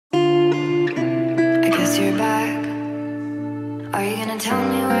you're back. Are you gonna tell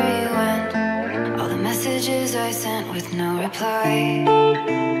me where you went? All the messages I sent with no reply.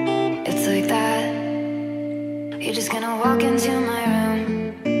 It's like that. You're just gonna walk into my room.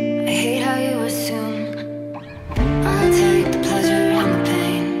 I hate how you assume I'll take the pleasure and the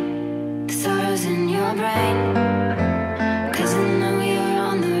pain, the sorrows in your brain, 'cause I know you're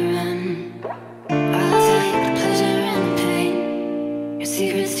on the run. I'll take the pleasure and the pain, your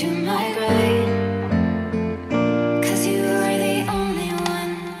secrets to my grave, 'cause you are the only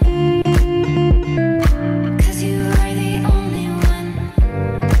one. 'Cause you are the only one.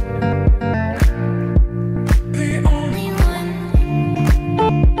 The only one.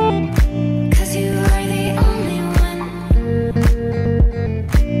 'Cause you are the only one.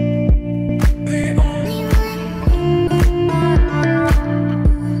 The only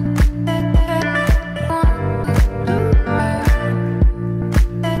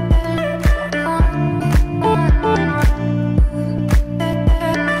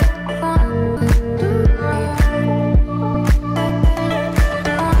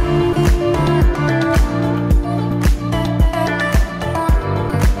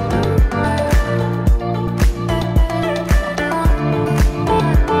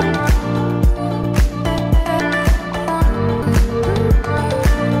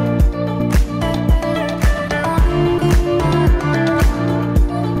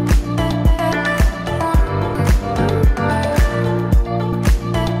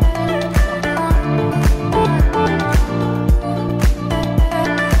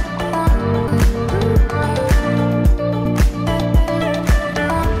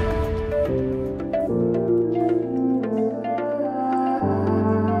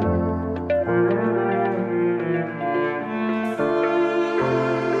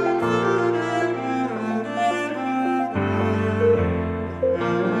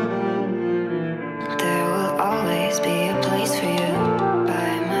There will always be a place for you by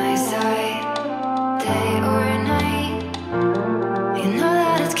my side, day or night. You know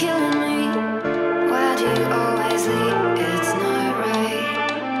that it's killing me. Why do you always leave? It's not right.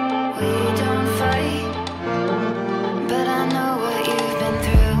 We don't fight, but I know what you've been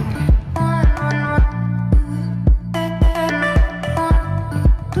through.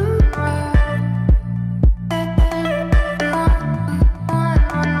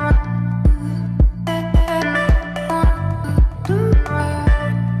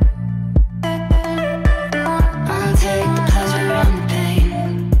 I'll take the pleasure and the pain,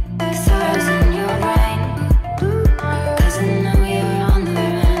 the sorrows in your brain, 'cause I know you're on the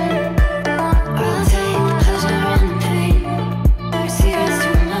run. I'll take the pleasure and the pain, your secrets to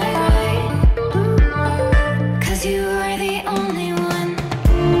my grave, 'cause you are the only one.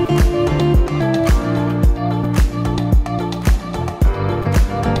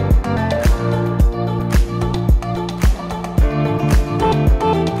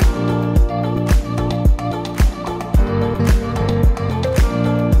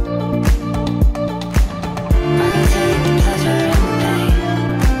 I'll take the pleasure and the pain,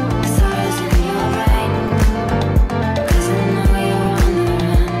 the sorrows in your brain, 'cause I know you're on the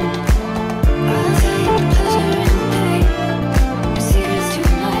run. I'll take the pleasure and the pain, your secrets to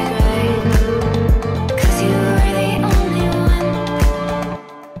my grave, 'cause you are the only one.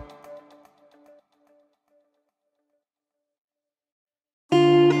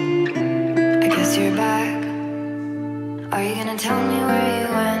 I guess you're back. Are you gonna tell me where you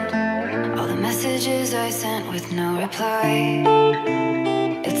went? All the messages I sent with no reply.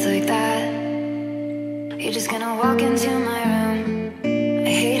 It's like that. You're just gonna walk into my room.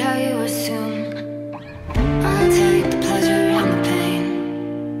 I hate how you assume I'll take the pleasure and the pain,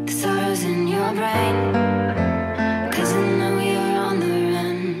 the sorrows in your brain, 'cause I know you're on the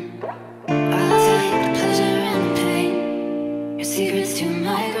run. I'll take the pleasure and the pain, your secrets to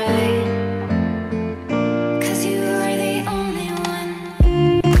my grave, 'cause you are the only one.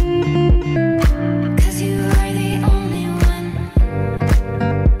 'Cause you are the only one.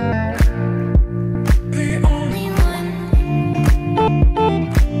 The only one.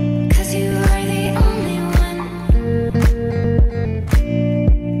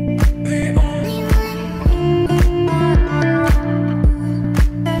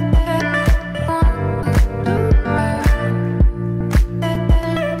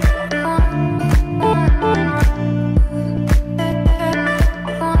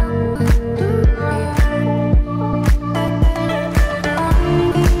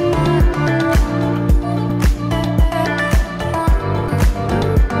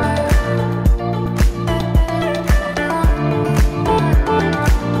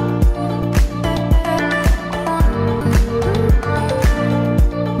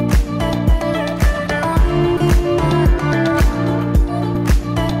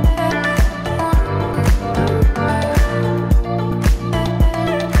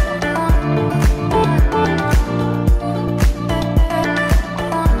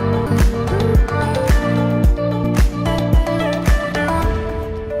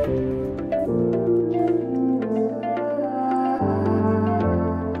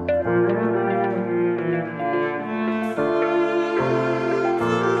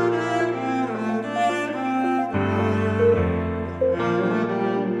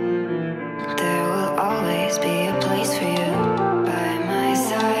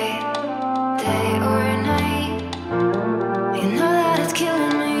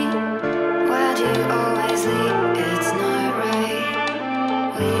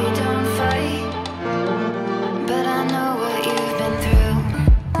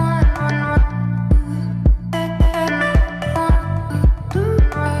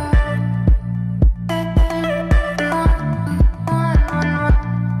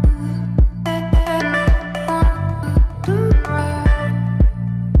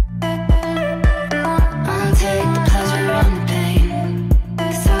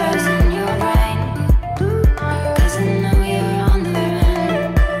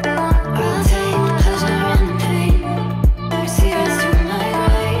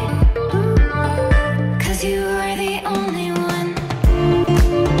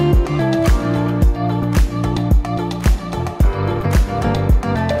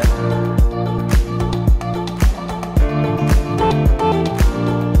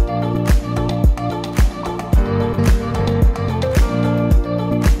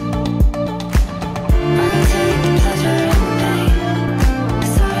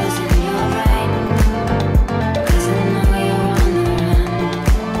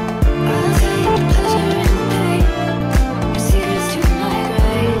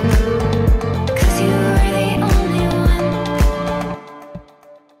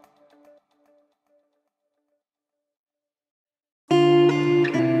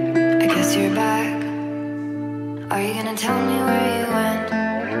 tell me where you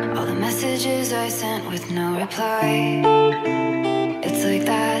went? All the messages I sent with no reply. It's like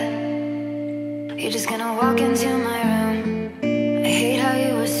that. You're just gonna walk into my room